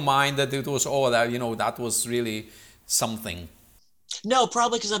stuck in your mind that it was that was really something? No,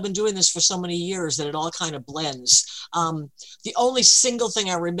 probably because I've been doing this for so many years that it all kind of blends. The only single thing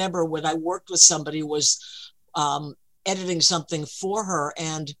I remember when I worked with somebody was editing something for her,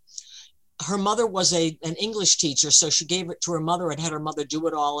 and her mother was an English teacher, so she gave it to her mother and had her mother do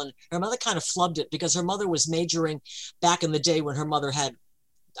it all. And her mother kind of flubbed it because her mother was majoring back in the day when her mother had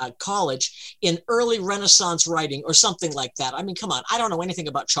college in early Renaissance writing or something like that. I mean, come on, I don't know anything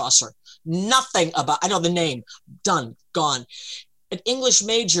about Chaucer. Nothing about, I know the name, done, gone. An English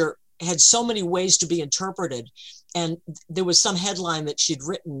major had so many ways to be interpreted. And there was some headline that she'd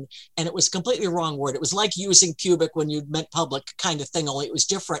written, and it was completely wrong word. It was like using pubic when you meant public kind of thing, only it was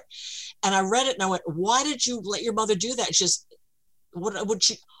different. And I read it and I went, why did you let your mother do that? And she says, what would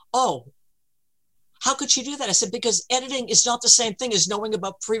she, oh, how could she do that? I said, because editing is not the same thing as knowing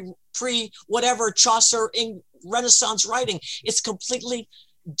about pre whatever Chaucer in Renaissance writing. It's completely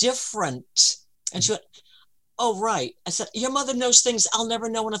different. And she went, oh, right. I said, your mother knows things I'll never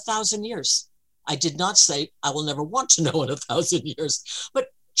know in 1,000 years. I did not say I will never want to know in 1,000 years, but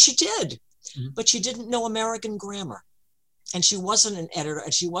she did. Mm-hmm. But she didn't know American grammar, and she wasn't an editor,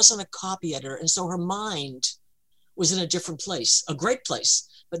 and she wasn't a copy editor. And so her mind was in a different place, a great place,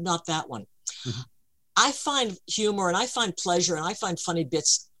 but not that one. Mm-hmm. I find humor and I find pleasure and I find funny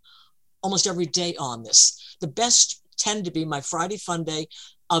bits almost every day on this. The best tend to be my Friday Fun Day,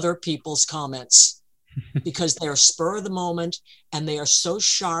 other people's comments, because they are spur of the moment and they are so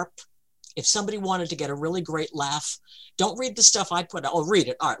sharp. If somebody wanted to get a really great laugh, don't read the stuff I put out. Oh, read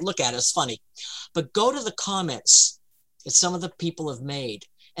it. All right, look at it. It's funny. But go to the comments that some of the people have made.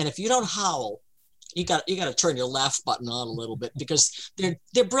 And if you don't howl, you got to turn your laugh button on a little bit, because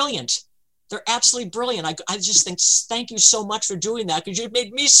they're brilliant. They're absolutely brilliant. I just think, thank you so much for doing that, because you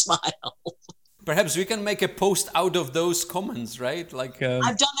made me smile. Perhaps we can make a post out of those comments, right? Like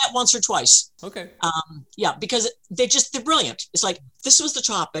I've done that once or twice. Okay. Yeah, because they're brilliant. It's like, this was the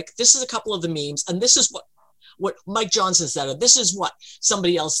topic. This is a couple of the memes, and this is what Mike Johnson said. Or this is what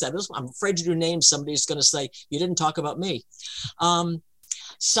somebody else said. I'm afraid to do names. Somebody's going to say, you didn't talk about me.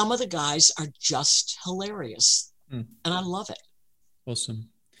 Some of the guys are just hilarious, and I love it. Awesome.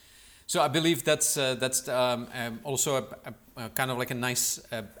 So I believe that's also a kind of like a nice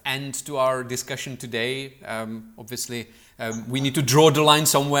end to our discussion today. Obviously, we need to draw the line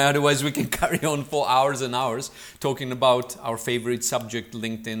somewhere, otherwise we can carry on for hours and hours talking about our favorite subject,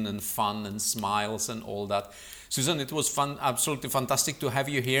 LinkedIn, and fun and smiles and all that. Susan, it was fun, absolutely fantastic to have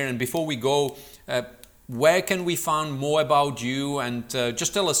you here. And before we go, where can we find more about you? And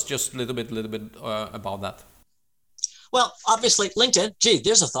just tell us just a little bit about that. Well, obviously, LinkedIn. Gee,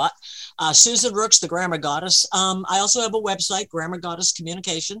 there's a thought. Susan Rooks, the Grammar Goddess. I also have a website, Grammar Goddess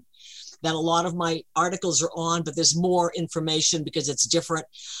Communication, that a lot of my articles are on, but there's more information because it's different.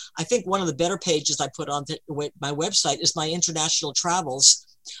 I think one of the better pages I put on my website is my international travels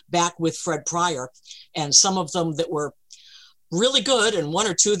back with Fred Pryor, and some of them that were really good and one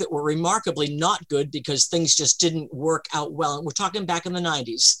or two that were remarkably not good because things just didn't work out well. And we're talking back in the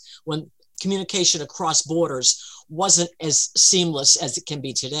 90s when communication across borders wasn't as seamless as it can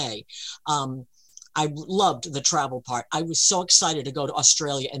be today. I loved the travel part. I was so excited to go to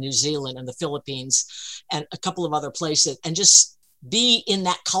Australia and New Zealand and the Philippines and a couple of other places and just be in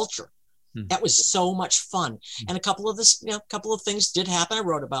that culture. That was so much fun. And a couple of things did happen. I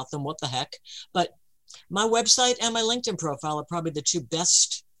wrote about them. What the heck? But my website and my LinkedIn profile are probably the two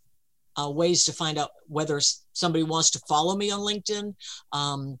best ways to find out whether somebody wants to follow me on LinkedIn,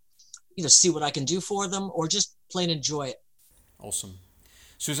 see what I can do for them, or just plain enjoy it. Awesome.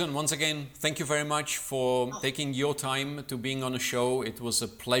 Susan, once again, thank you very much for taking your time to being on the show. It was a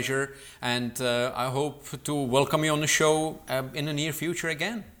pleasure, and I hope to welcome you on the show in the near future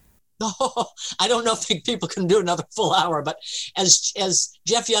again. Oh, I don't know if people can do another full hour, but as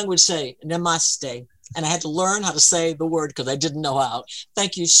Jeff Young would say, namaste. And I had to learn how to say the word because I didn't know how.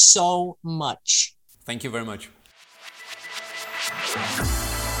 Thank you so much. Thank you very much.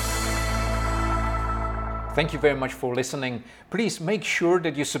 Thank you very much for listening. Please make sure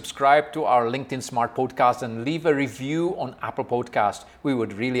that you subscribe to our LinkedIn Smart podcast and leave a review on Apple Podcast. We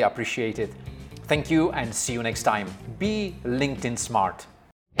would really appreciate it. Thank you and see you next time. Be LinkedIn Smart.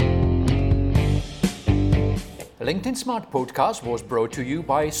 LinkedIn Smart podcast was brought to you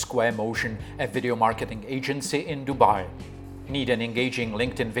by Square Motion, a video marketing agency in Dubai. Need an engaging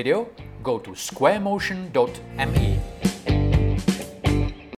LinkedIn video? Go to squaremotion.me.